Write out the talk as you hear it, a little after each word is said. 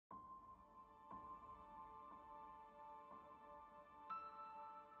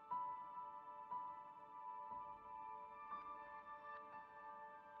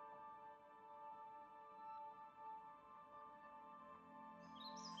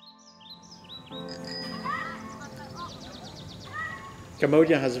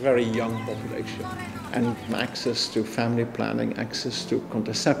Cambodia has a very young population, and access to family planning, access to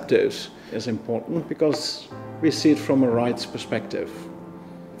contraceptives is important because we see it from a rights perspective.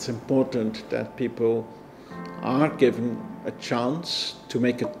 It's important that people are given a chance to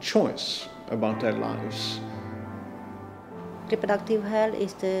make a choice about their lives. Reproductive health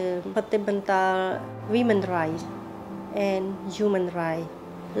is the fundamental women's rights and human rights.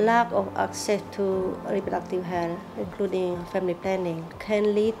 Lack of access to reproductive health, including family planning,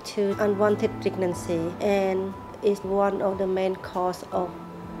 can lead to unwanted pregnancy and is one of the main causes of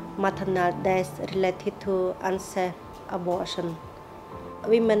maternal deaths related to unsafe abortion.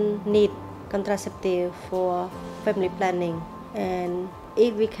 Women need contraceptive for family planning, and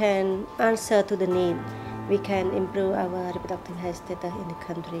if we can answer to the need, we can improve our reproductive health status in the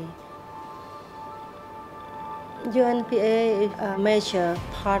country. UNFPA is a major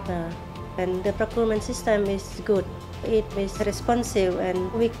partner, and the procurement system is good. It is responsive,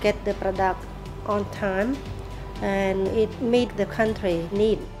 and we get the product on time, and it meets the country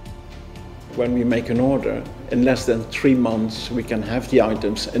need. When we make an order, in less than 3 months we can have the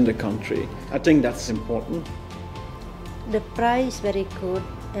items in the country. I think that's important. The price is very good,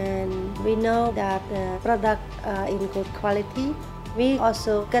 and we know that the product are in good quality. We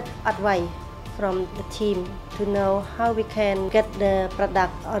also get advice from the team to know how we can get the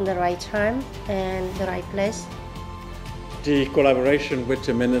product on the right time and the right place. The collaboration with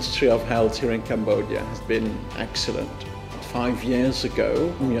the Ministry of Health here in Cambodia has been excellent. 5 years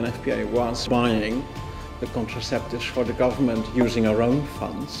ago, UNFPA was buying the contraceptives for the government using our own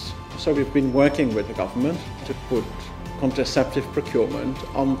funds. So we've been working with the government to put contraceptive procurement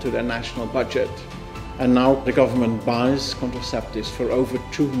onto their national budget. And now the government buys contraceptives for over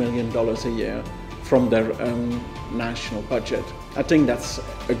 $2 million a year from their own national budget. I think that's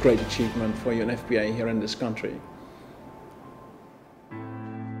a great achievement for UNFPA here in this country.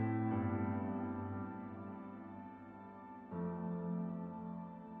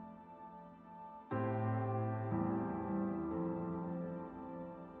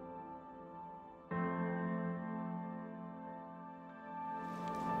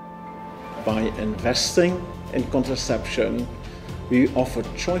 By investing in contraception, we offer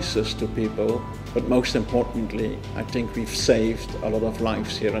choices to people, but most importantly, I think we've saved a lot of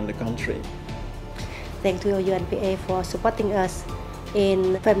lives here in the country. Thank you UNFPA for supporting us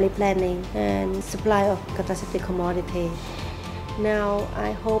in family planning and supply of contraceptive commodity. Now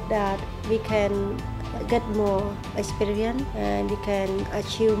I hope that we can get more experience and we can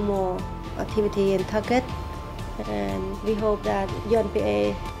achieve more activity and target, and we hope that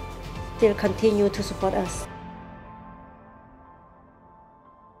UNFPA will continue to support us.